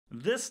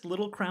This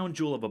little crown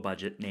jewel of a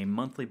budget named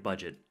Monthly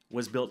Budget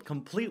was built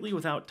completely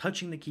without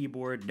touching the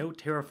keyboard, no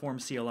Terraform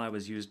CLI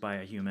was used by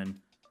a human,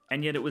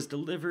 and yet it was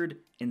delivered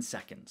in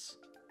seconds.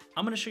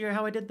 I'm going to show you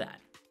how I did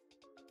that.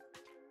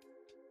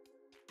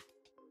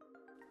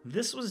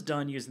 This was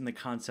done using the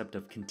concept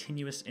of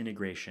continuous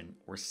integration,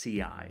 or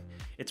CI.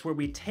 It's where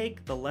we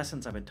take the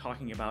lessons I've been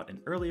talking about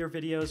in earlier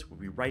videos, where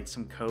we write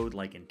some code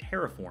like in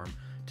Terraform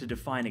to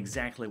define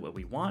exactly what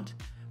we want,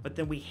 but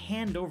then we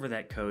hand over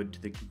that code to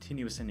the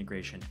continuous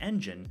integration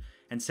engine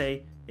and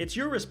say, it's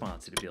your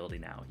responsibility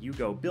now. You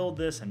go build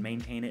this and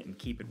maintain it and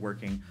keep it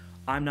working.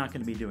 I'm not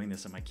going to be doing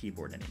this on my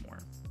keyboard anymore.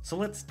 So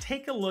let's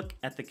take a look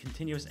at the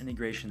continuous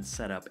integration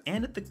setup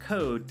and at the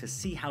code to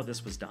see how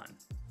this was done.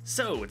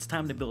 So it's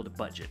time to build a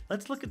budget.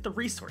 Let's look at the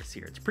resource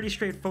here. It's pretty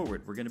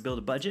straightforward. We're going to build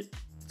a budget.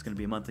 It's going to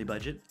be a monthly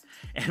budget,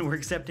 and we're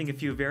accepting a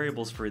few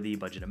variables for the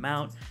budget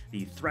amount,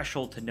 the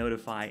threshold to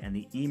notify, and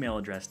the email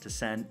address to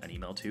send an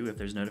email to if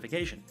there's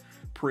notification.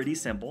 Pretty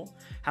simple.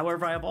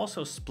 However, I have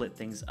also split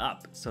things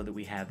up so that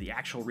we have the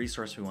actual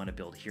resource we want to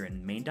build here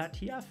in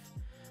main.tf.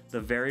 The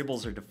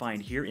variables are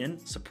defined here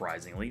in,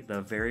 surprisingly,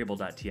 the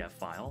variable.tf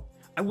file.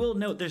 I will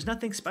note there's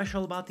nothing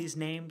special about these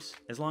names.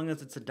 As long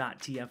as it's a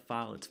 .tf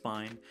file, it's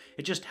fine.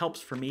 It just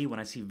helps for me when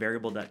I see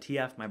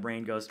variable.tf, my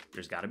brain goes,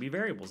 there's got to be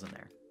variables in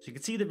there. So you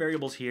can see the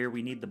variables here.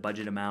 We need the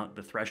budget amount,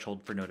 the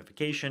threshold for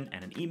notification,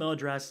 and an email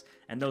address,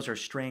 and those are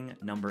string,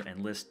 number,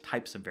 and list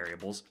types of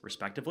variables,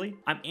 respectively.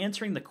 I'm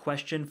answering the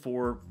question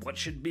for what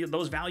should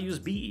those values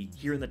be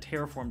here in the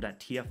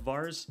terraform.tf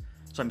vars.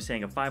 So I'm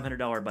saying a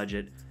 $500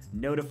 budget,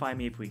 notify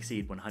me if we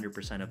exceed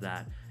 100% of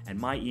that, and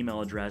my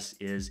email address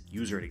is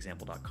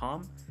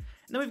user@example.com. And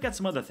then we've got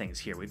some other things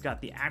here. We've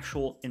got the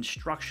actual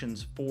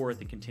instructions for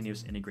the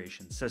continuous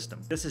integration system.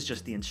 This is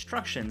just the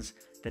instructions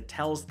that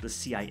tells the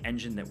CI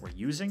engine that we're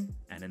using,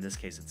 and in this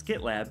case it's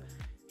GitLab,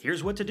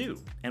 here's what to do.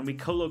 And we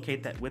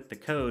co-locate that with the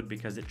code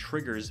because it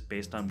triggers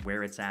based on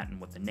where it's at and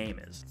what the name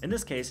is. In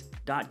this case,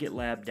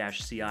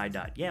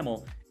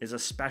 .gitlab-ci.yaml is a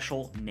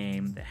special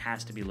name that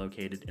has to be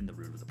located in the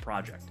root of the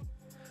project.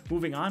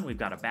 Moving on, we've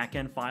got a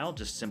backend file,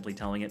 just simply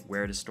telling it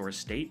where to store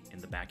state in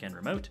the backend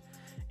remote.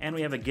 And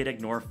we have a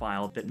gitignore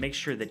file that makes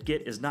sure that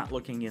Git is not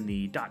looking in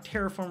the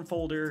 .terraform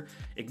folder,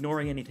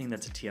 ignoring anything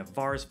that's a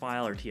tfvars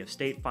file or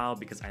tfstate file,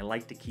 because I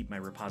like to keep my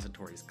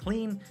repositories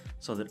clean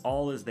so that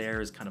all is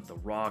there is kind of the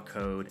raw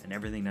code and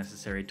everything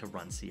necessary to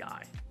run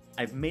CI.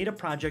 I've made a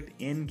project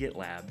in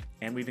GitLab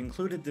and we've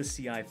included this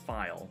CI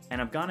file,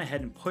 and I've gone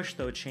ahead and pushed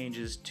those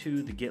changes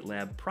to the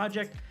GitLab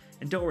project.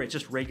 And don't worry, it's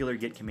just regular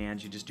Git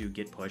commands. You just do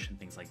git push and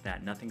things like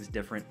that. Nothing's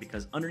different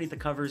because underneath the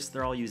covers,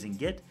 they're all using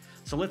Git.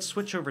 So let's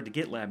switch over to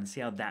GitLab and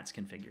see how that's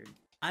configured.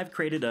 I've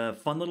created a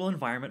fun little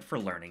environment for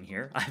learning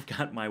here. I've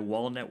got my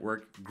Wahl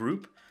network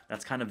group.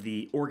 That's kind of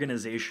the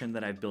organization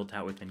that I've built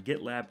out within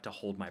GitLab to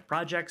hold my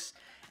projects.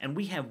 And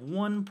we have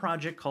one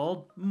project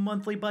called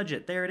Monthly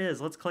Budget. There it is.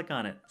 Let's click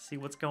on it, see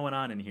what's going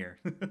on in here.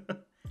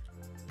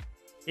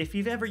 If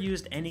you've ever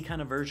used any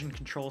kind of version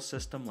control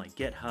system like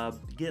GitHub,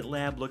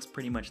 GitLab looks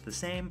pretty much the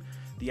same.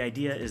 The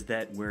idea is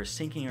that we're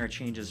syncing our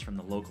changes from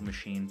the local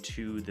machine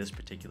to this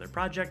particular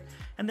project,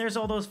 and there's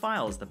all those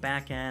files, the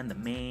backend, the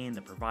main,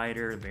 the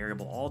provider, the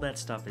variable, all that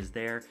stuff is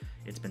there.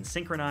 It's been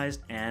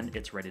synchronized and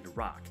it's ready to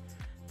rock.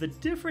 The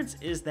difference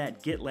is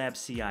that GitLab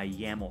CI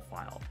YAML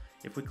file.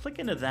 If we click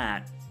into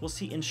that, we'll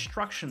see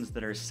instructions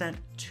that are sent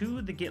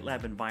to the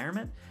GitLab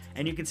environment,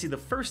 and you can see the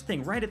first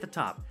thing right at the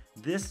top,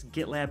 this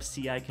GitLab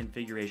CI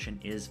configuration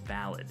is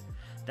valid.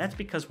 That's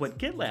because what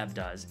GitLab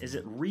does is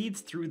it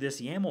reads through this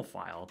YAML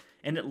file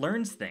and it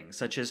learns things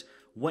such as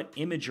what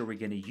image are we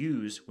going to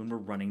use when we're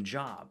running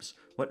jobs?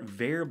 What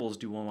variables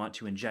do we want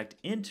to inject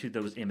into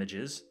those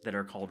images that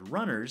are called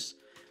runners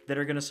that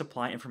are going to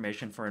supply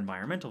information for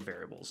environmental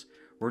variables?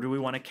 Where do we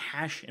want to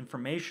cache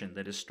information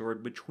that is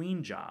stored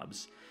between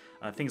jobs?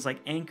 Things like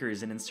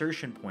anchors and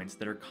insertion points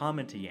that are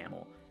common to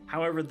YAML.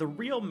 However, the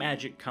real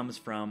magic comes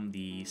from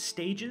the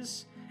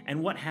stages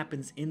and what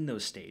happens in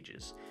those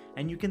stages.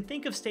 And you can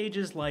think of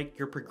stages like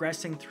you're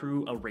progressing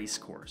through a race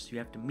course. You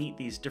have to meet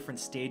these different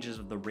stages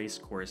of the race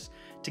course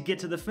to get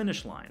to the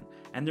finish line.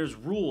 And there's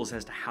rules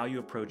as to how you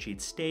approach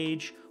each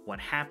stage, what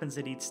happens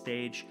at each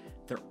stage.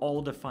 They're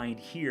all defined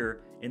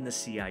here in the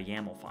CI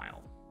YAML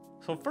file.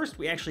 So first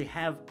we actually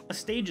have a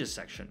stages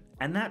section,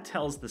 and that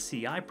tells the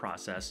CI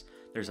process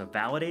there's a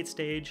validate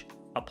stage,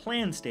 a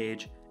plan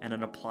stage, and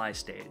an apply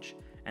stage.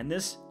 And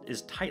this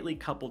is tightly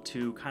coupled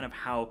to kind of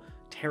how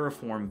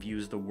Terraform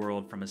views the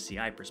world from a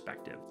CI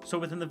perspective. So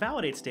within the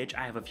validate stage,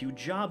 I have a few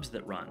jobs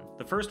that run.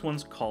 The first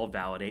one's called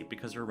validate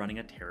because we're running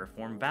a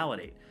Terraform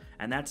validate.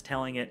 And that's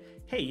telling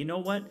it, hey, you know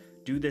what?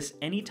 Do this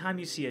anytime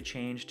you see a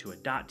change to a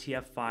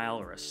 .tf file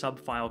or a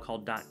subfile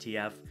called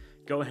 .tf,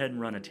 go ahead and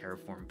run a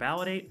Terraform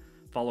validate,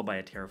 followed by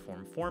a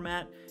Terraform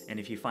format. And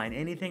if you find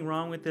anything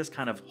wrong with this,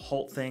 kind of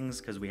halt things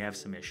because we have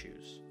some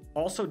issues.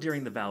 Also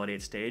during the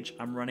validate stage,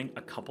 I'm running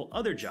a couple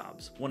other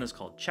jobs. One is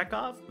called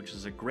checkoff, which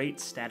is a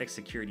great static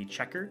security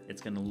checker. It's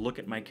going to look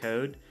at my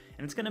code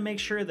and it's going to make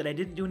sure that I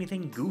didn't do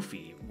anything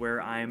goofy where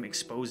I'm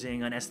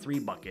exposing an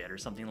S3 bucket or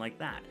something like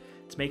that.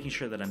 It's making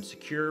sure that I'm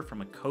secure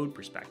from a code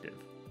perspective.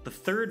 The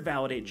third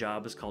validate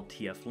job is called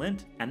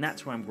tflint, and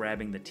that's where I'm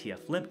grabbing the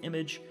tflint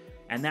image,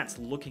 and that's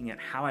looking at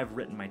how I've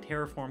written my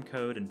Terraform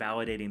code and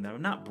validating that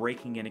I'm not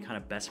breaking any kind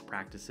of best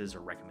practices or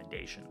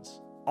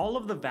recommendations. All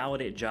of the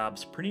validate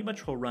jobs pretty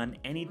much will run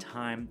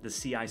anytime the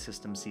CI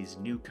system sees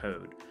new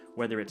code,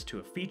 whether it's to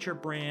a feature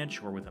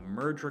branch or with a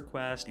merge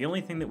request. The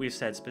only thing that we've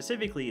said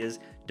specifically is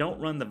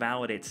don't run the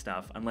validate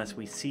stuff unless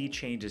we see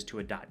changes to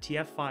a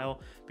 .tf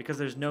file, because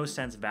there's no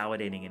sense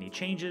validating any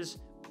changes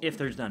if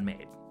there's none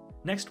made.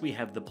 Next, we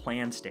have the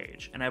plan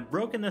stage, and I've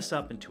broken this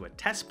up into a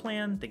test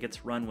plan that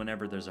gets run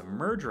whenever there's a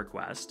merge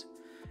request,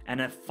 and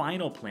a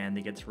final plan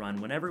that gets run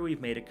whenever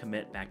we've made a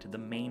commit back to the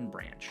main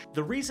branch.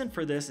 The reason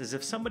for this is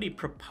if somebody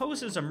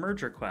proposes a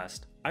merge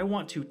request, I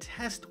want to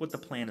test what the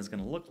plan is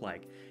going to look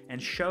like and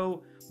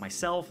show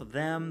myself,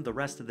 them, the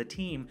rest of the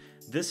team,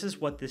 this is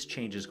what this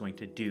change is going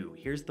to do.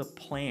 Here's the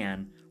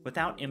plan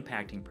without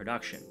impacting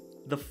production.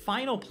 The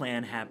final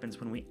plan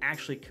happens when we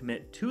actually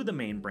commit to the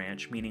main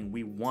branch, meaning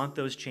we want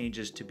those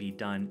changes to be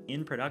done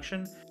in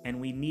production, and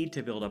we need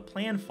to build a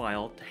plan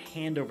file to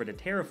hand over to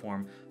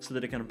Terraform so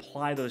that it can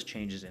apply those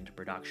changes into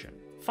production.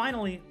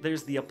 Finally,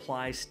 there's the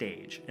apply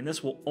stage, and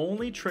this will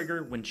only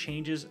trigger when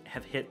changes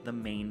have hit the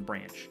main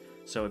branch.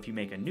 So if you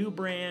make a new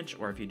branch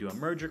or if you do a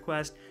merge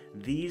request,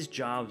 these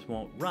jobs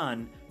won't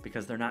run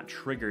because they're not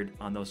triggered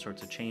on those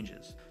sorts of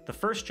changes. The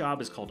first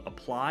job is called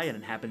apply, and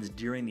it happens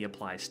during the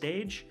apply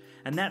stage,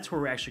 and that's where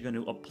we're actually going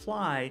to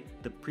apply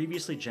the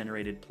previously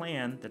generated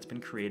plan that's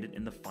been created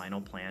in the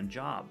final plan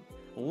job.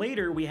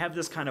 Later, we have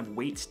this kind of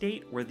wait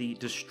state where the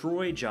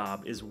destroy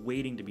job is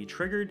waiting to be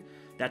triggered.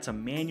 That's a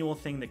manual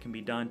thing that can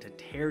be done to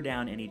tear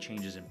down any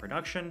changes in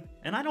production.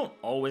 And I don't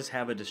always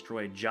have a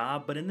destroy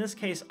job, but in this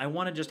case, I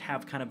want to just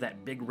have kind of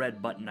that big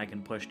red button I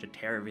can push to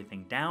tear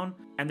everything down.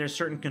 And there's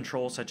certain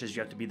controls, such as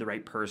you have to be the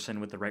right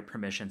person with the right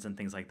permissions and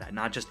things like that.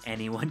 Not just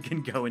anyone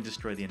can go and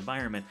destroy the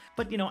environment.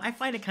 But I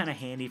find it kind of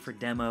handy for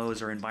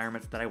demos or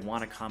environments that I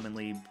want to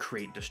commonly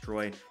create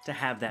destroy to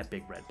have that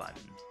big red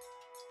button.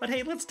 But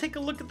hey, let's take a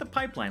look at the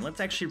pipeline. Let's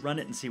actually run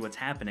it and see what's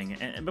happening.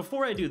 And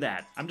before I do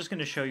that, I'm just going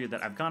to show you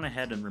that I've gone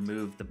ahead and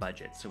removed the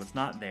budget, so it's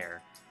not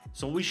there.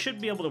 So we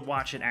should be able to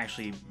watch it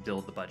actually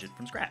build the budget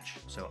from scratch.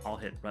 So I'll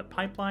hit run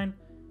pipeline,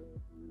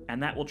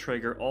 and that will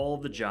trigger all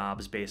the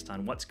jobs based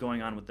on what's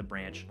going on with the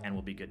branch, and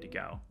we'll be good to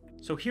go.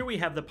 So here we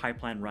have the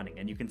pipeline running,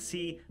 and you can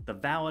see the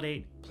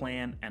validate,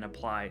 plan, and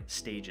apply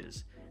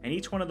stages. And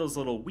each one of those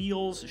little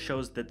wheels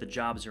shows that the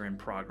jobs are in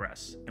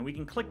progress. And we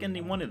can click any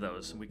one of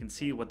those and we can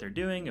see what they're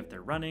doing, if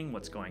they're running,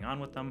 what's going on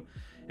with them.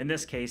 In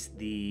this case,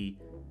 the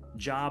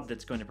job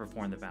that's going to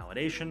perform the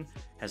validation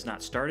has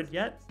not started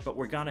yet, but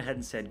we're gone ahead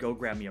and said, go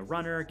grab me a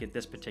runner, get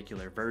this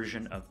particular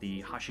version of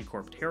the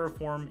HashiCorp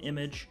Terraform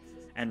image,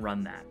 and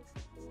run that.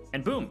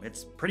 And boom,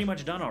 it's pretty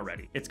much done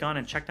already. It's gone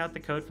and checked out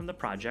the code from the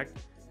project,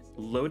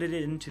 loaded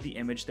it into the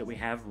image that we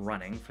have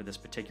running for this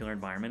particular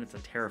environment. It's a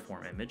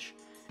Terraform image.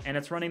 And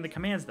it's running the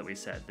commands that we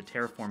said, the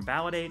Terraform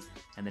validate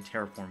and the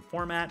Terraform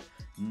format.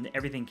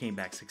 Everything came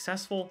back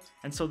successful,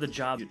 and so the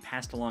job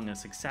passed along a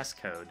success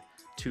code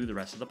to the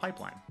rest of the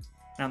pipeline.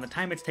 Now, in the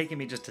time it's taken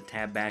me just to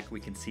tab back, we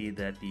can see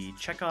that the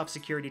checkoff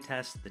security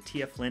test, the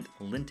tflint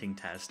linting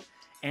test,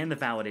 and the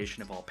validation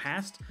have all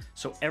passed.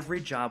 So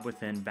every job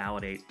within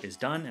validate is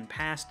done and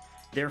passed.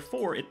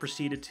 Therefore, it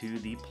proceeded to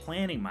the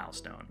planning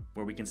milestone,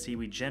 where we can see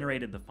we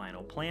generated the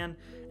final plan,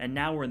 and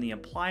now we're in the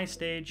apply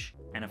stage.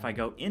 And if I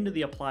go into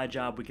the apply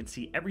job, we can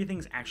see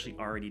everything's actually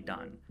already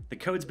done. The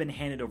code's been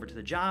handed over to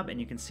the job, and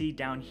you can see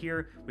down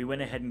here, we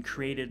went ahead and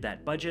created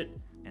that budget.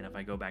 And if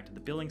I go back to the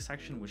billing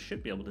section, we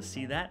should be able to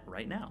see that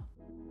right now.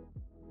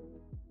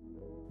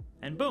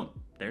 And boom,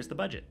 there's the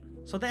budget.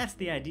 So that's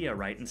the idea,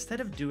 right?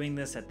 Instead of doing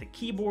this at the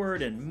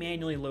keyboard and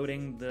manually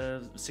loading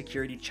the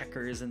security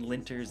checkers and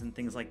linters and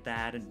things like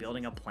that and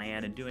building a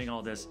plan and doing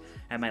all this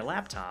at my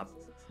laptop,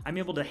 I'm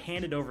able to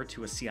hand it over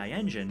to a CI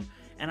engine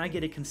and I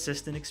get a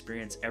consistent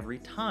experience every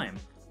time.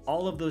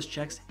 All of those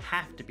checks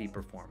have to be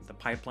performed. The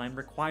pipeline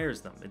requires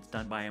them. It's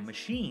done by a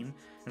machine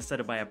instead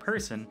of by a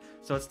person,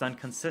 so it's done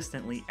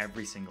consistently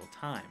every single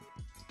time.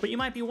 But you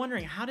might be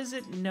wondering, how does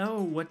it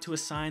know what to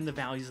assign the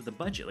values of the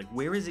budget? Like,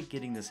 where is it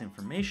getting this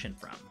information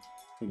from?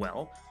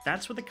 Well,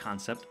 that's where the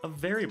concept of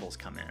variables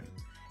come in.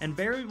 And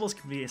variables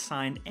can be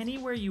assigned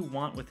anywhere you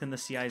want within the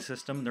CI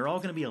system. They're all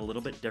going to be a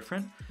little bit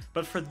different.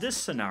 But for this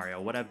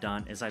scenario, what I've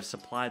done is I've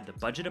supplied the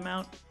budget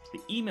amount,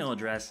 the email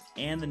address,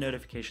 and the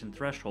notification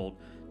threshold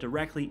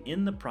directly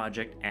in the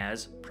project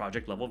as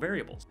project level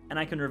variables. And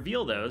I can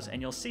reveal those,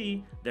 and you'll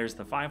see there's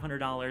the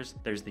 $500,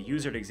 there's the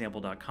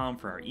user@example.com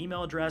for our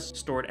email address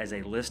stored as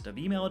a list of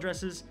email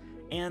addresses,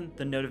 and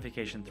the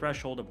notification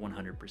threshold of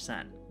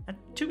 100%. And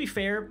to be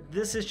fair,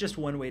 this is just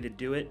one way to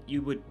do it.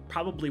 You would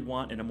probably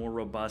want in a more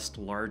robust,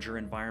 larger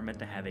environment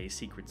to have a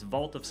secrets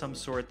vault of some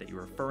sort that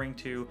you're referring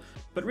to.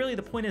 But really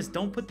the point is,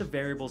 don't put the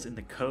variables in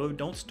the code.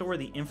 Don't store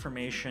the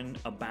information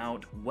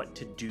about what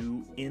to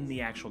do in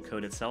the actual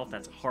code itself.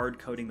 That's hard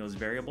coding those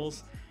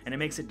variables, and it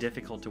makes it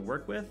difficult to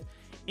work with.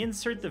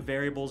 Insert the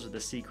variables or the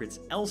secrets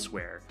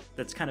elsewhere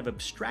that's kind of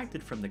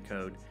abstracted from the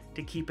code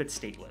to keep it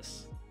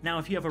stateless. Now,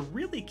 if you have a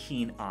really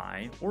keen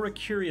eye or a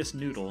curious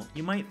noodle,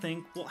 you might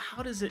think, well,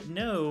 how does it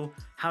know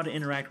how to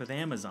interact with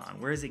Amazon?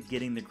 Where is it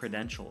getting the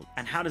credentials?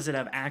 And how does it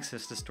have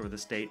access to store the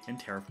state in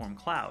Terraform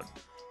Cloud?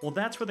 Well,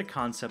 that's where the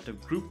concept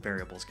of group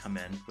variables come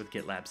in with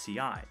GitLab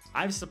CI.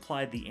 I've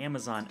supplied the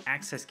Amazon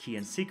access key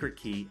and secret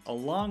key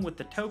along with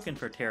the token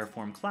for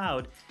Terraform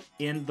Cloud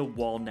in the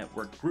Wahl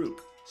network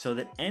group, so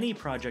that any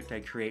project I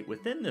create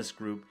within this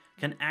group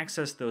can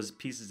access those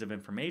pieces of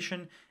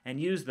information and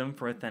use them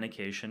for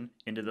authentication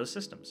into those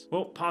systems.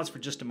 Well, pause for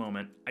just a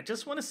moment. I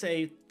just want to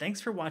say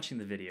thanks for watching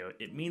the video.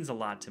 It means a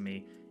lot to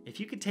me. If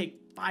you could take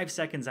 5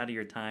 seconds out of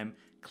your time,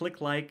 click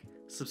like,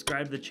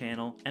 subscribe to the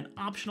channel, and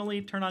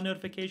optionally turn on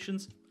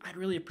notifications, I'd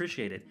really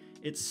appreciate it.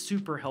 It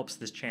super helps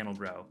this channel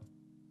grow.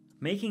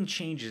 Making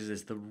changes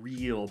is the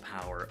real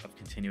power of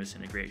continuous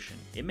integration.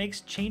 It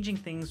makes changing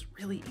things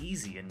really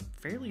easy and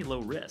fairly low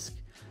risk.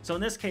 So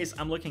in this case,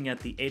 I'm looking at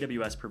the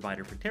AWS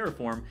provider for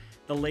Terraform.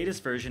 The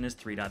latest version is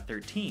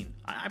 3.13.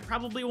 I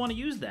probably want to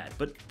use that,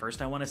 but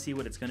first I want to see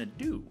what it's going to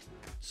do.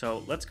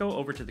 So let's go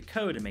over to the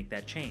code and make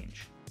that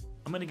change.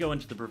 I'm going to go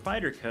into the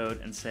provider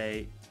code and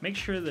say, make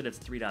sure that it's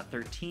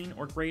 3.13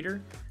 or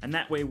greater, and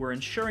that way we're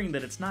ensuring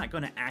that it's not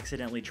going to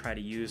accidentally try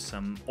to use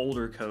some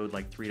older code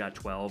like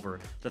 3.12 or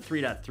the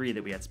 3.3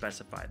 that we had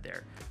specified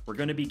there. We're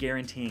going to be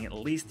guaranteeing at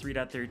least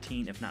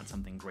 3.13, if not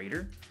something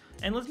greater.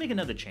 And let's make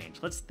another change.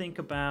 Let's think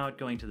about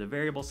going to the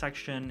variable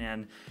section,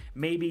 and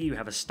maybe you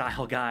have a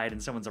style guide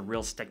and someone's a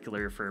real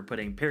stickler for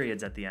putting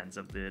periods at the ends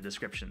of the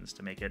descriptions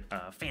to make it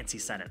a fancy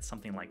sentence,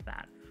 something like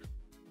that.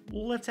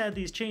 Let's add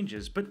these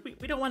changes, but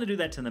we don't want to do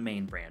that to the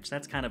main branch.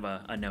 That's kind of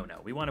a no-no.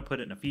 We want to put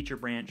it in a feature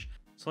branch.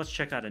 So let's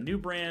check out a new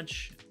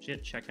branch,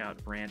 git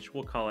checkout branch.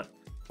 We'll call it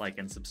like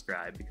and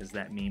subscribe because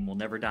that meme will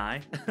never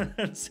die.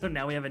 So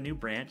now we have a new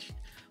branch.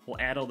 We'll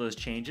add all those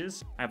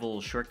changes. I have a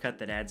little shortcut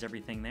that adds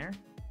everything there.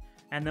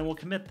 And then we'll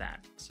commit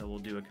that. So we'll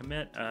do a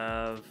commit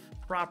of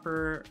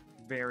proper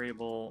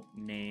variable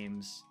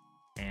names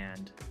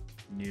and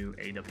new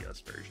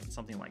AWS version,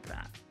 something like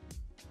that.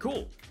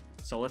 Cool.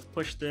 So let's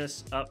push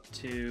this up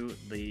to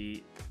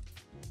the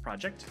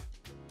project.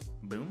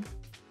 Boom.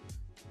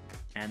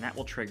 And that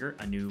will trigger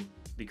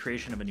the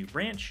creation of a new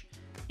branch.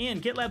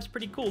 And GitLab's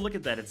pretty cool. Look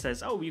at that. It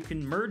says, oh, you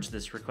can merge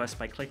this request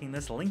by clicking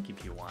this link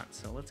if you want.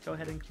 So let's go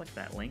ahead and click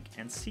that link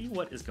and see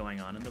what is going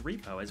on in the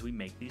repo as we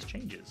make these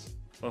changes.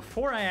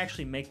 Before I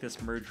actually make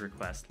this merge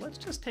request, let's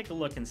just take a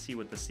look and see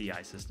what the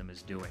CI system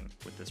is doing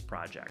with this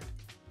project.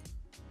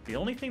 The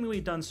only thing that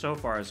we've done so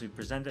far is we've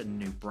presented a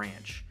new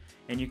branch.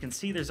 And you can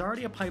see there's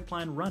already a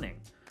pipeline running.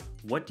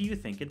 What do you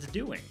think it's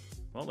doing?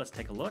 Well, let's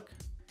take a look.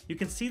 You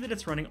can see that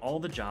it's running all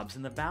the jobs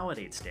in the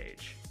validate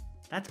stage.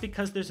 That's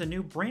because there's a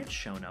new branch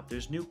shown up,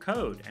 there's new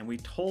code, and we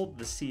told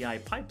the CI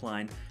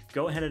pipeline,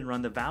 go ahead and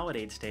run the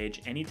validate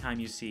stage anytime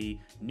you see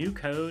new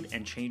code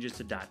and changes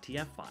to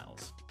 .tf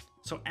files.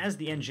 So as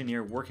the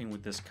engineer working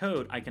with this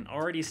code, I can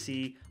already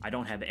see I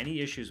don't have any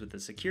issues with the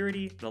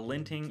security, the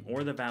linting,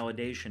 or the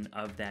validation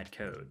of that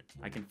code.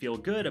 I can feel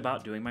good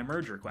about doing my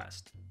merge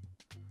request.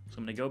 So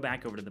I'm going to go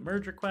back over to the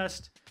merge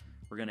request.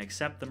 We're going to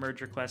accept the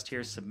merge request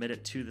here, submit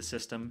it to the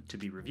system to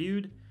be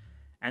reviewed.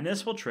 And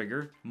this will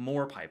trigger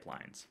more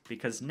pipelines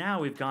because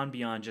now we've gone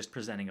beyond just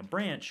presenting a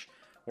branch.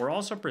 We're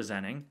also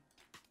presenting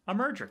a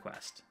merge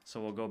request. So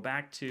we'll go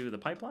back to the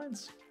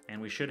pipelines and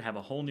we should have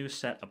a whole new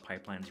set of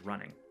pipelines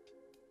running.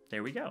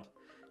 There we go.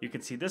 You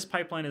can see this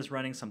pipeline is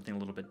running something a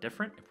little bit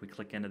different. If we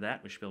click into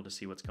that, we should be able to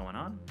see what's going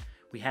on.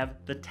 We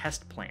have the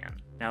test plan.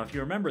 Now, if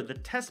you remember, the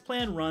test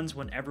plan runs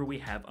whenever we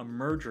have a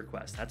merge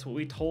request. That's what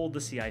we told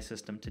the CI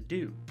system to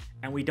do.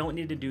 And we don't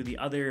need to do the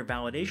other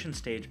validation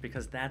stage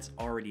because that's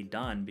already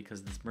done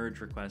because this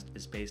merge request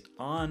is based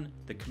on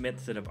the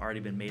commits that have already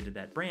been made to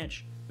that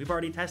branch. We've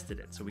already tested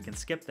it, so we can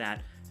skip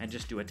that and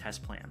just do a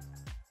test plan.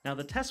 Now,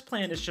 the test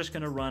plan is just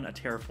going to run a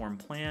Terraform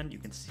plan. You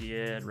can see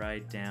it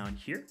right down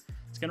here.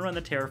 It's going to run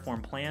the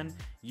Terraform plan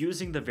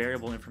using the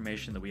variable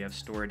information that we have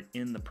stored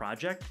in the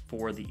project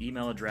for the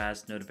email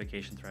address,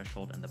 notification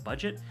threshold, and the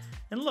budget.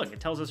 And look, it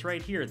tells us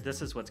right here,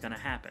 this is what's going to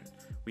happen.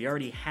 We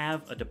already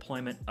have a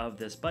deployment of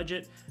this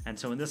budget, and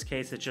so in this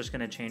case, it's just going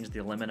to change the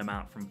limit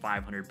amount from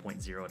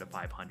 500.0 to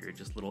 500,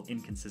 just little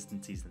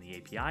inconsistencies in the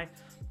API.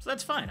 So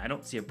that's fine. I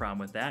don't see a problem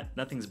with that.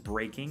 Nothing's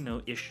breaking,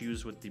 no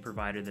issues with the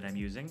provider that I'm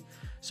using.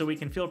 So we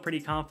can feel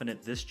pretty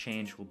confident this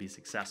change will be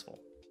successful.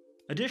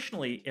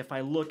 Additionally, if I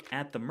look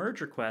at the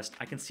merge request,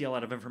 I can see a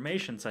lot of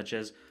information such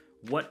as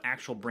what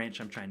actual branch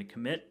I'm trying to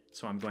commit.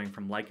 So I'm going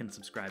from like and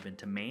subscribe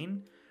into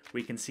main.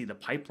 We can see the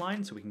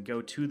pipeline, so we can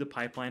go to the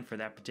pipeline for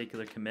that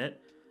particular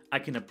commit. I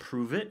can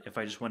approve it if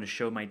I just want to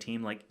show my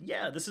team like,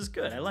 yeah, this is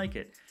good, I like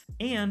it.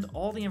 And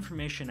all the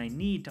information I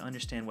need to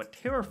understand what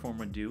Terraform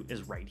would do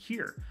is right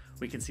here.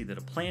 We can see that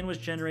a plan was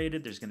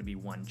generated, there's going to be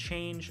one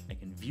change, I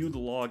can view the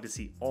log to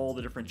see all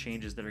the different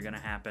changes that are going to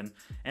happen,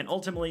 and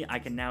ultimately I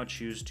can now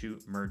choose to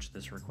merge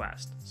this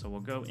request. So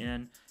we'll go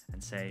in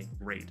and say,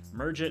 great,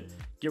 merge it,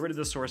 get rid of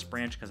the source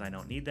branch because I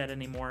don't need that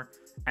anymore,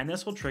 and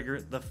this will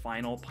trigger the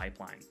final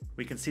pipeline.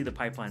 We can see the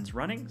pipelines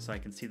running, so I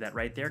can see that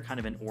right there,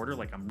 kind of in order,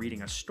 like I'm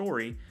reading a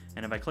story,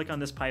 And if I click on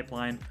this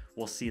pipeline,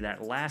 we'll see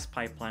that last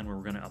pipeline where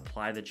we're going to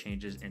apply the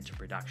changes into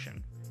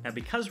production. Now,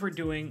 because we're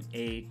doing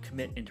a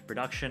commit into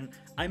production,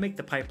 I make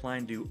the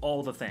pipeline do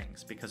all the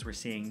things because we're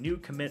seeing new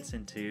commits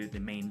into the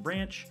main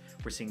branch,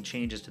 we're seeing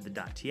changes to the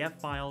 .tf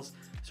files,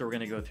 so we're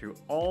going to go through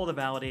all the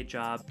validate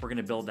job, we're going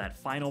to build that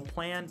final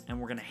plan, and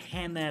we're going to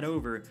hand that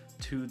over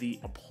to the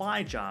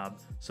apply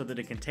job so that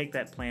it can take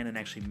that plan and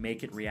actually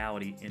make it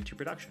reality into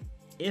production.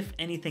 If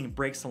anything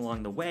breaks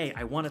along the way,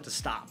 I want it to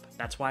stop.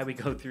 That's why we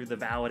go through the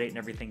validate and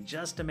everything,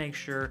 just to make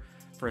sure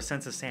for a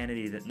sense of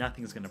sanity that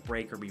nothing's going to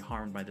break or be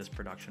harmed by this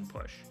production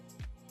push.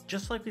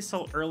 Just like we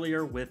saw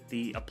earlier with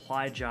the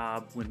apply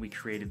job when we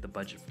created the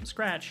budget from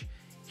scratch,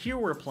 here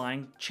we're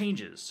applying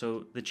changes.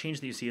 So the change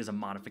that you see is a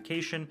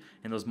modification,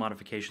 and those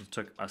modifications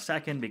took a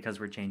second because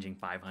we're changing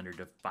 500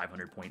 to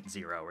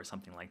 500.0 or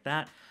something like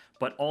that.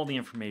 But all the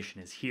information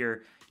is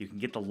here. You can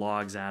get the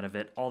logs out of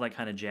it. All that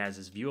kind of jazz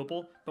is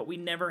viewable, but we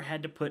never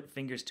had to put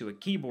fingers to a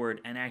keyboard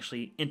and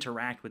actually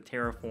interact with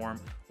Terraform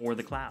or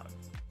the cloud.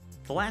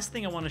 The last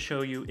thing I want to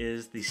show you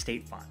is the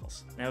state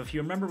files. Now, if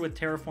you remember with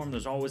Terraform,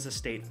 there's always a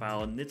state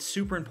file, and it's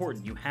super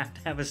important. You have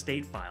to have a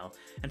state file.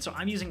 And so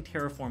I'm using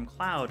Terraform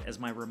Cloud as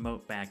my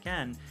remote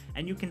backend,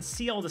 and you can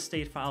see all the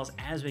state files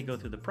as we go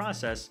through the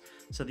process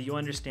so that you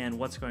understand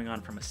what's going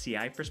on from a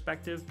CI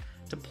perspective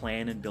to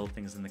plan and build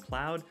things in the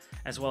cloud,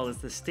 as well as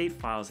the state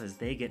files as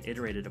they get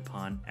iterated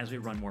upon as we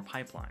run more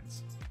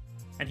pipelines.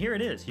 And here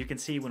it is. You can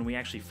see when we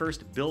actually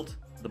first built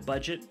the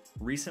budget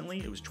recently,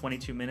 it was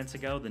 22 minutes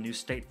ago, the new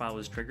state file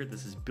was triggered.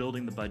 This is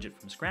building the budget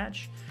from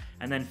scratch.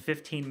 And then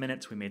 15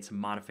 minutes, we made some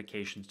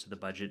modifications to the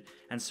budget,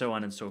 and so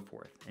on and so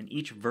forth. And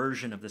each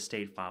version of the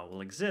state file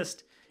will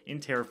exist in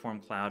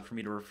Terraform Cloud for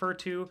me to refer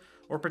to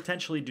or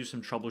potentially do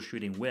some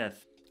troubleshooting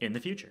with in the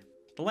future.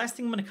 The last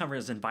thing I'm going to cover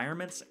is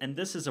environments, and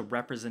this is a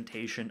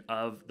representation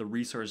of the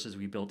resources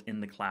we built in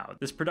the cloud.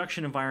 This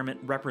production environment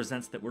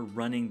represents that we're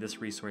running this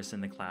resource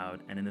in the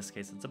cloud, and in this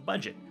case, it's a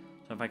budget.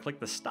 So if I click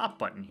the stop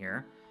button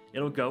here,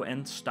 it'll go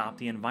and stop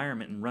the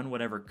environment and run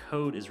whatever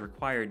code is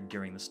required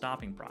during the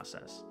stopping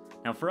process.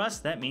 Now for us,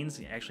 that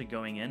means actually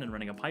going in and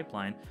running a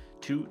pipeline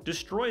to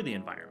destroy the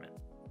environment.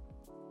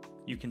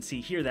 You can see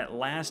here that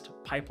last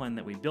pipeline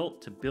that we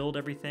built to build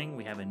everything,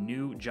 we have a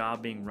new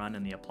job being run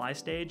in the apply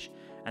stage,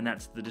 and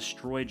that's the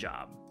destroy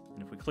job.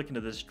 And if we click into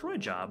the destroy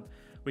job,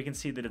 we can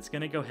see that it's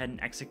going to go ahead and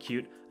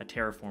execute a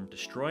Terraform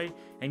destroy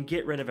and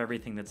get rid of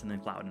everything that's in the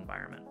cloud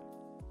environment.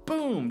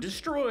 Boom,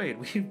 destroyed.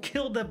 We've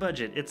killed the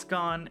budget. It's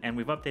gone, and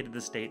we've updated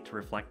the state to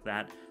reflect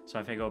that. So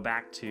if I go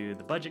back to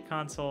the budget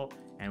console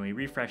and we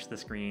refresh the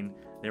screen,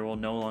 there will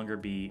no longer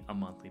be a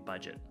monthly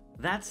budget.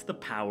 That's the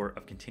power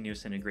of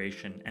continuous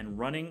integration and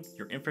running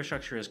your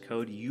infrastructure as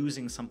code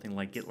using something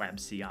like GitLab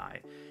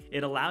CI.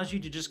 It allows you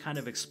to just kind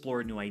of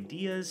explore new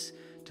ideas,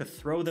 to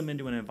throw them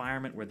into an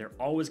environment where they're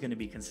always going to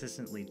be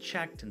consistently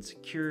checked and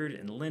secured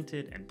and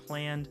linted and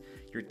planned.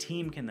 Your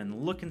team can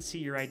then look and see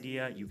your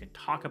idea, you can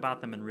talk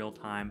about them in real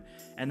time,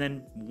 and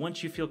then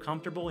once you feel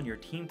comfortable and your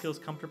team feels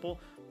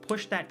comfortable,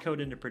 push that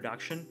code into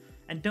production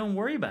and don't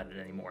worry about it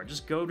anymore.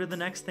 Just go to the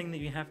next thing that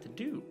you have to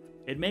do.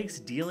 It makes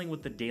dealing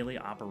with the daily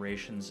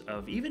operations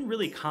of even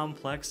really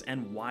complex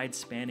and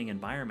wide-spanning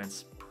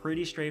environments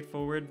pretty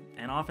straightforward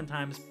and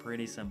oftentimes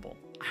pretty simple.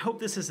 I hope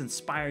this has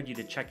inspired you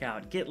to check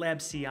out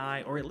GitLab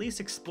CI or at least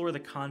explore the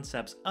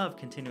concepts of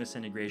continuous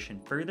integration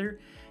further.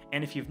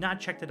 And if you've not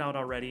checked it out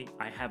already,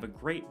 I have a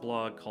great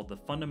blog called The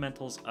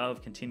Fundamentals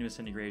of Continuous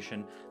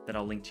Integration that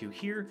I'll link to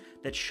here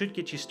that should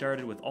get you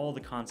started with all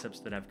the concepts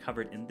that I've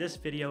covered in this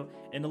video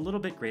in a little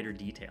bit greater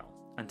detail.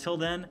 Until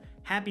then,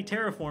 happy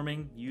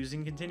terraforming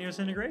using continuous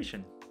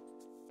integration.